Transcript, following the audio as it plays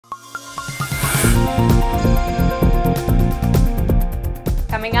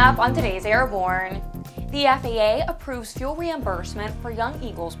Coming up on today's Airborne, the FAA approves fuel reimbursement for Young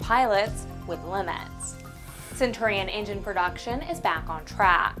Eagles pilots with limits. Centurion engine production is back on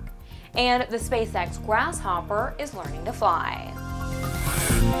track, and the SpaceX Grasshopper is learning to fly.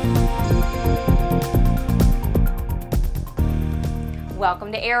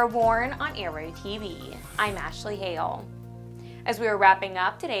 Welcome to Airborne on Aero-TV. I'm Ashley Hale. As we are wrapping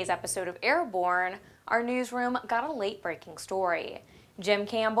up today's episode of Airborne, our newsroom got a late-breaking story. Jim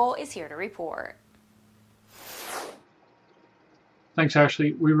Campbell is here to report. Thanks,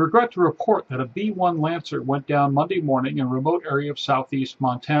 Ashley. We regret to report that a B-1 Lancer went down Monday morning in a remote area of southeast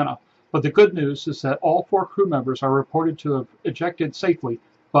Montana. But the good news is that all 4 crew members are reported to have ejected safely,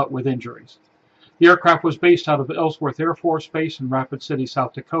 but with injuries. The aircraft was based out of Ellsworth Air Force Base in Rapid City,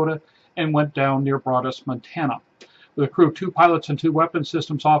 South Dakota, and went down near Broadus, Montana. With a crew of 2 pilots and 2 weapons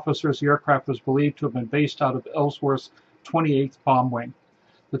systems officers, the aircraft was believed to have been based out of Ellsworth's 28th Bomb Wing.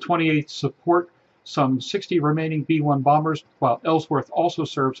 The 28th support some 60 remaining B-1 bombers, while Ellsworth also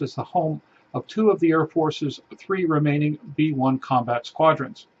serves as the home of 2 of the Air Force's 3 remaining B-1 combat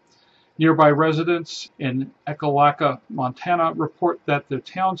squadrons. Nearby residents in Eclipse, Montana, report that the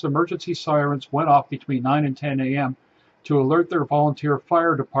town's emergency sirens went off between 9 and 10 a.m. to alert their volunteer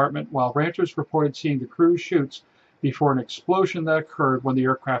fire department, while ranchers reported seeing the crew's chutes before an explosion that occurred when the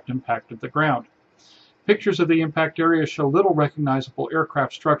aircraft impacted the ground. Pictures of the impact area show little recognizable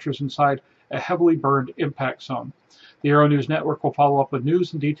aircraft structures inside a heavily burned impact zone. The Aero-News network will follow up with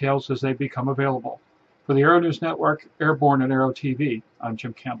news and details as they become available. For the Aero-News network, Airborne and Aero-TV, I'm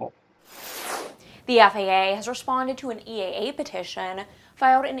Jim Campbell. The FAA has responded to an EAA petition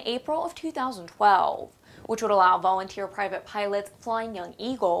filed in April of 2012, which would allow volunteer private pilots flying Young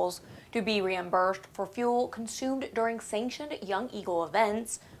Eagles to be reimbursed for fuel consumed during sanctioned Young Eagle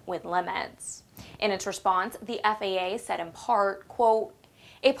events with limits. In its response, the FAA said in part, quote,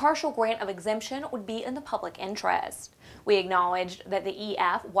 "A partial grant of exemption would be in the public interest. We acknowledged that the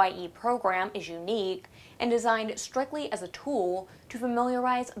EFYE program is unique and designed strictly as a tool to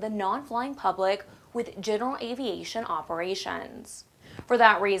familiarize the non-flying public with general aviation operations. For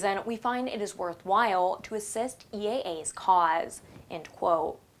that reason, we find it is worthwhile to assist EAA's cause," end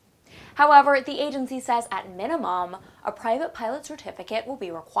quote. However, the agency says at minimum, a private pilot certificate will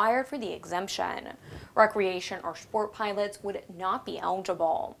be required for the exemption. Recreation or sport pilots would not be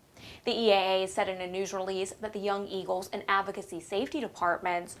eligible. The EAA said in a news release that the Young Eagles and Advocacy Safety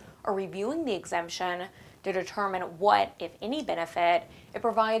Departments are reviewing the exemption to determine what, if any, benefit it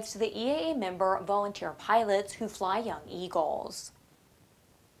provides to the EAA member volunteer pilots who fly Young Eagles.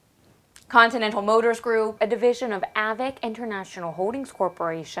 Continental Motors Group, a division of AVIC International Holding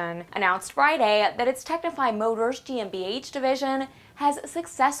Corporation, announced Friday that its Technify Motors GmbH division has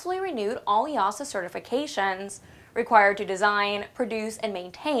successfully renewed all EASA certifications required to design, produce, and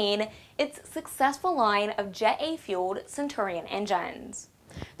maintain its successful line of Jet A-fueled Centurion engines.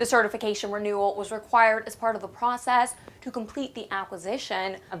 The certification renewal was required as part of the process to complete the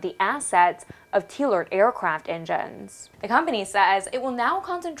acquisition of the assets of Thielert aircraft engines. The company says it will now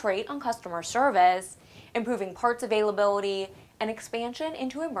concentrate on customer service, improving parts availability, and expansion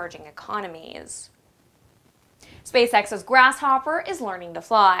into emerging economies. SpaceX's Grasshopper is learning to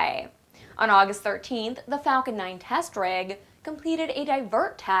fly. On August 13th, the Falcon 9 test rig completed a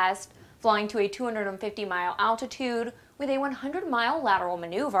divert test, flying to a 250-mile altitude with a 100-mile lateral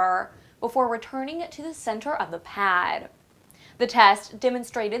maneuver before returning to the center of the pad. The test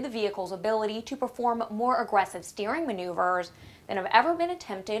demonstrated the vehicle's ability to perform more aggressive steering maneuvers than have ever been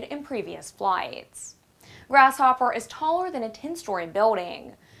attempted in previous flights. Grasshopper is taller than a 10-story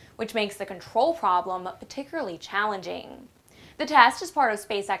building, which makes the control problem particularly challenging. The test is part of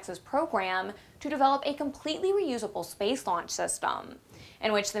SpaceX's program to develop a completely reusable space launch system,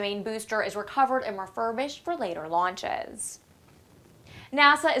 in which the main booster is recovered and refurbished for later launches.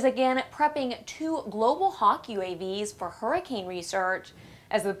 NASA is again prepping 2 Global Hawk UAVs for hurricane research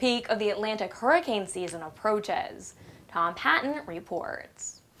as the peak of the Atlantic hurricane season approaches. Tom Patton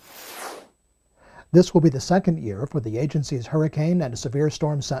reports. This will be the 2nd year for the agency's Hurricane and Severe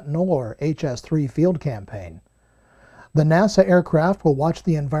Storm Sentinel, or HS-3 field campaign. The NASA aircraft will watch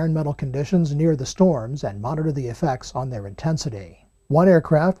the environmental conditions near the storms and monitor the effects on their intensity. One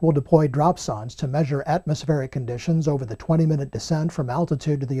aircraft will deploy drop zones to measure atmospheric conditions over the 20-minute descent from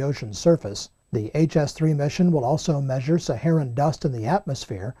altitude to the ocean's surface. The HS-3 mission will also measure Saharan dust in the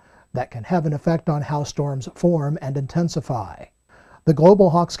atmosphere that can have an effect on how storms form and intensify. The Global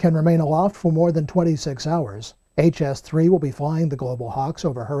Hawks can remain aloft for more than 26 hours. HS-3 will be flying the Global Hawks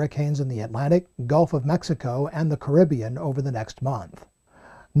over hurricanes in the Atlantic, Gulf of Mexico, and the Caribbean over the next month.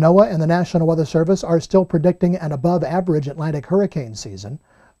 NOAA and the National Weather Service are still predicting an above-average Atlantic hurricane season,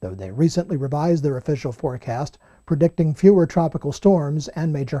 though they recently revised their official forecast, predicting fewer tropical storms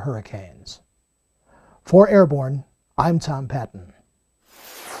and major hurricanes. For Airborne, I'm Tom Patton.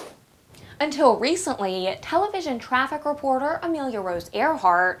 Until recently, television traffic reporter Amelia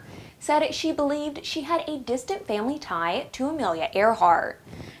Earhart said she believed she had a distant family tie to Amelia Earhart,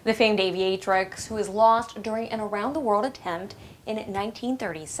 the famed aviatrix who was lost during an around-the-world attempt in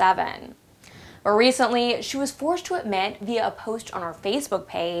 1937. But recently, she was forced to admit via a post on her Facebook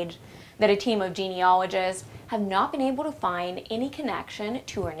page that a team of genealogists have not been able to find any connection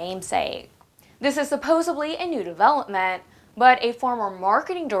to her namesake. This is supposedly a new development, but a former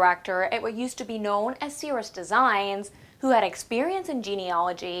marketing director at what used to be known as Cirrus Designs, who had experience in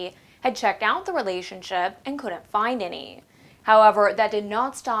genealogy, had checked out the relationship and couldn't find any. However, that did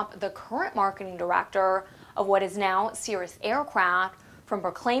not stop the current marketing director of what is now Cirrus Aircraft from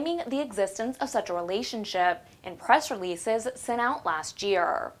proclaiming the existence of such a relationship in press releases sent out last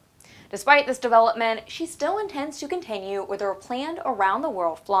year. Despite this development, she still intends to continue with her planned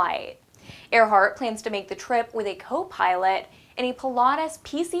around-the-world flight. Earhart plans to make the trip with a co-pilot in a Pilatus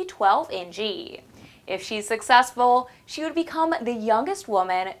PC-12NG. If she's successful, she would become the youngest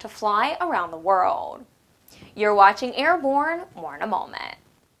woman to fly around the world. You're watching Airborne, more in a moment.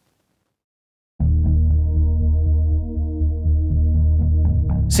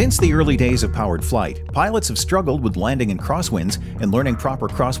 Since the early days of powered flight, pilots have struggled with landing in crosswinds and learning proper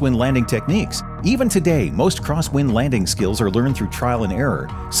crosswind landing techniques. Even today, most crosswind landing skills are learned through trial and error,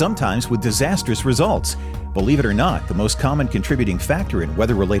 sometimes with disastrous results. Believe it or not, the most common contributing factor in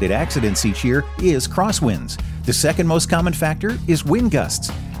weather-related accidents each year is crosswinds. The second most common factor is wind gusts.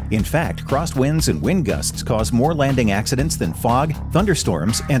 In fact, crosswinds and wind gusts cause more landing accidents than fog,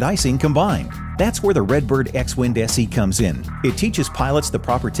 thunderstorms, and icing combined. That's where the Redbird X-Wind SE comes in. It teaches pilots the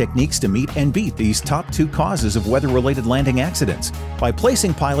proper techniques to meet and beat these top two causes of weather-related landing accidents. By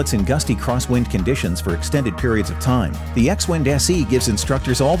placing pilots in gusty crosswind conditions for extended periods of time, the X-Wind SE gives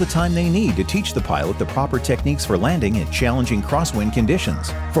instructors all the time they need to teach the pilot the proper techniques for landing in challenging crosswind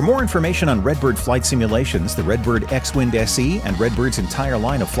conditions. For more information on Redbird flight simulations, the Redbird X-Wind SE, and Redbird's entire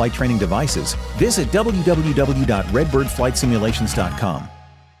line of flight training devices, visit www.redbirdflightsimulations.com.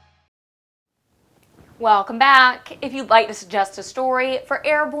 Welcome back. If you'd like to suggest a story for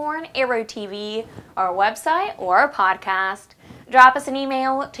Airborne, Aero-TV, our website, or our podcast, drop us an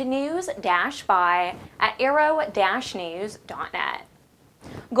email to news-by@aero-news.net.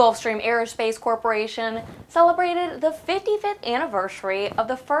 Gulfstream Aerospace Corporation celebrated the 55th anniversary of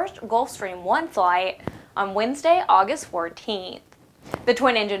the first Gulfstream 1 flight on Wednesday, August 14th. The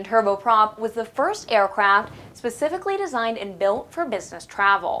twin-engine turboprop was the first aircraft specifically designed and built for business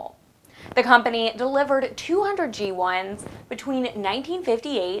travel. The company delivered 200 G1s between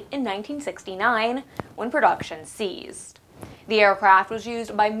 1958 and 1969 when production ceased. The aircraft was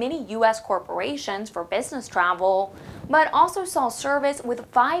used by many U.S. corporations for business travel, but also saw service with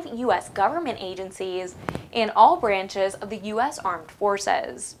 5 U.S. government agencies and all branches of the U.S. Armed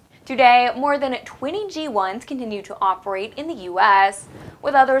Forces. Today, more than 20 G1s continue to operate in the U.S.,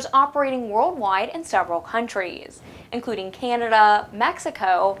 with others operating worldwide in several countries, including Canada,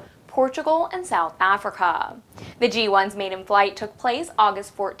 Mexico, Portugal, and South Africa. The G1's maiden flight took place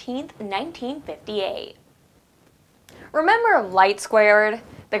August 14, 1958. Remember LightSquared,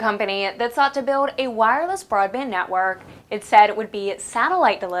 the company that sought to build a wireless broadband network it said would be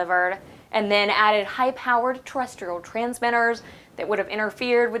satellite delivered, and then added high-powered terrestrial transmitters that would have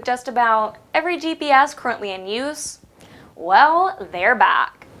interfered with just about every GPS currently in use? Well, they're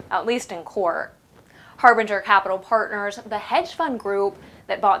back, at least in court. Harbinger Capital Partners, the hedge fund group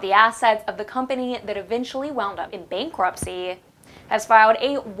that bought the assets of the company that eventually wound up in bankruptcy, has filed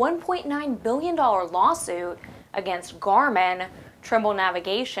a $1.9 billion lawsuit against Garmin, Trimble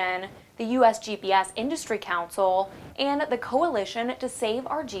Navigation, the U.S. GPS Industry Council, and the Coalition to Save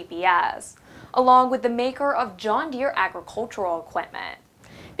Our GPS, along with the maker of John Deere agricultural equipment,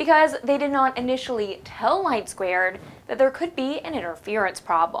 because they did not initially tell LightSquared that there could be an interference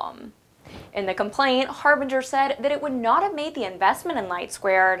problem. In the complaint, Harbinger said that it would not have made the investment in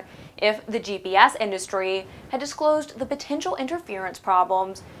LightSquared if the GPS industry had disclosed the potential interference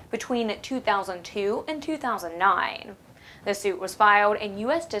problems between 2002 and 2009. The suit was filed in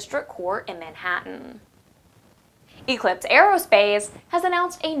U.S. District Court in Manhattan. Eclipse Aerospace has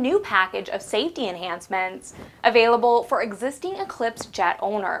announced a new package of safety enhancements available for existing Eclipse jet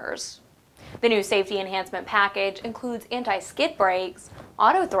owners. The new safety enhancement package includes anti-skid brakes,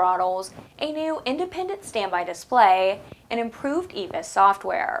 auto throttles, a new independent standby display, and improved EVIS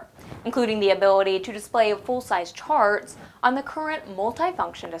software, including the ability to display full-size charts on the current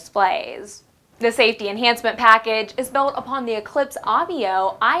multifunction displays. The safety enhancement package is built upon the Eclipse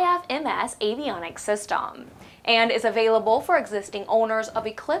Avio IFMS avionics system and is available for existing owners of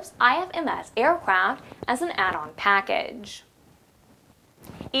Eclipse IFMS aircraft as an add-on package.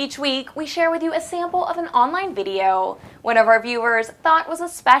 Each week, we share with you a sample of an online video one of our viewers thought was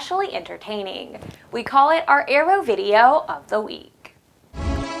especially entertaining. We call it our Aero Video of the Week.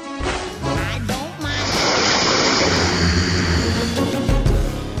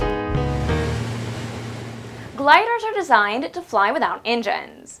 Gliders are designed to fly without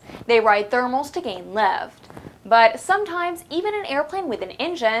engines. They ride thermals to gain lift. But sometimes even an airplane with an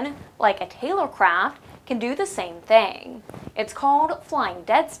engine, like a Thielert, can do the same thing. It's called flying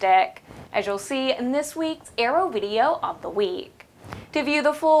dead stick, as you'll see in this week's Aero Video of the Week. To view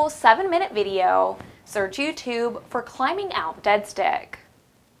the full 7-minute video, search YouTube for Climbing Out Dead Stick.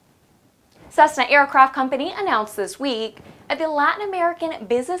 Cessna Aircraft Company announced this week at the Latin American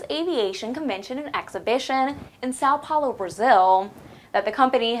Business Aviation Convention and Exhibition in Sao Paulo, Brazil, that the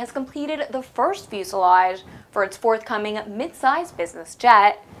company has completed the first fuselage for its forthcoming mid-size business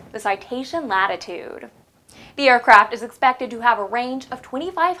jet, the Citation Latitude. The aircraft is expected to have a range of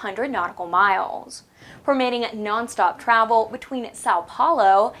 2,500 nautical miles, permitting non-stop travel between Sao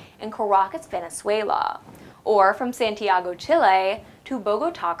Paulo and Caracas, Venezuela, or from Santiago, Chile to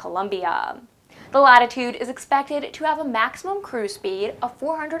Bogotá, Colombia. The Latitude is expected to have a maximum cruise speed of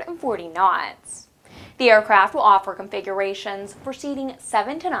 440 knots. The aircraft will offer configurations for seating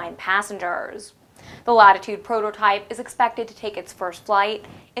 7 to 9 passengers. The Latitude prototype is expected to take its first flight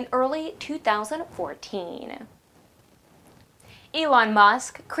in early 2014. Elon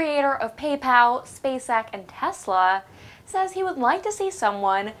Musk, creator of PayPal, SpaceX, and Tesla, says he would like to see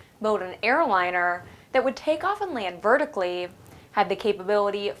someone build an airliner that would take off and land vertically, have the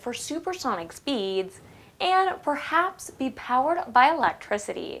capability for supersonic speeds, and perhaps be powered by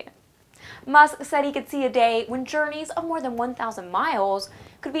electricity. Musk said he could see a day when journeys of more than 1,000 miles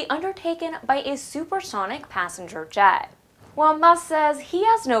could be undertaken by a supersonic passenger jet. While Musk says he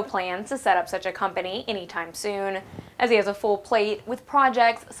has no plans to set up such a company anytime soon, as he has a full plate with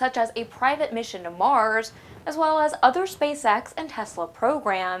projects such as a private mission to Mars, as well as other SpaceX and Tesla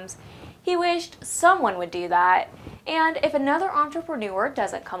programs, he wished someone would do that, and if another entrepreneur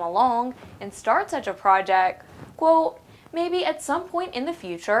doesn't come along and start such a project, quote, maybe at some point in the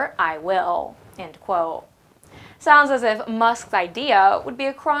future I will, end quote. Sounds as if Musk's idea would be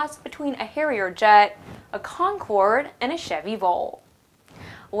a cross between a Harrier jet, a Concorde, and a Chevy Volt.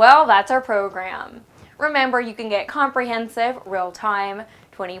 Well, that's our program. Remember, you can get comprehensive, real-time,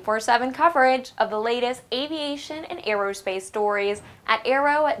 24/7 coverage of the latest aviation and aerospace stories at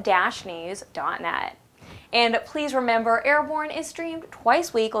aero-news.net. And please remember, Airborne is streamed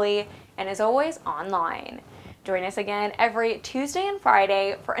twice weekly and is always online. Join us again every Tuesday and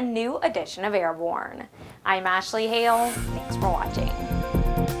Friday for a new edition of Airborne. I'm Ashley Hale. Thanks for watching.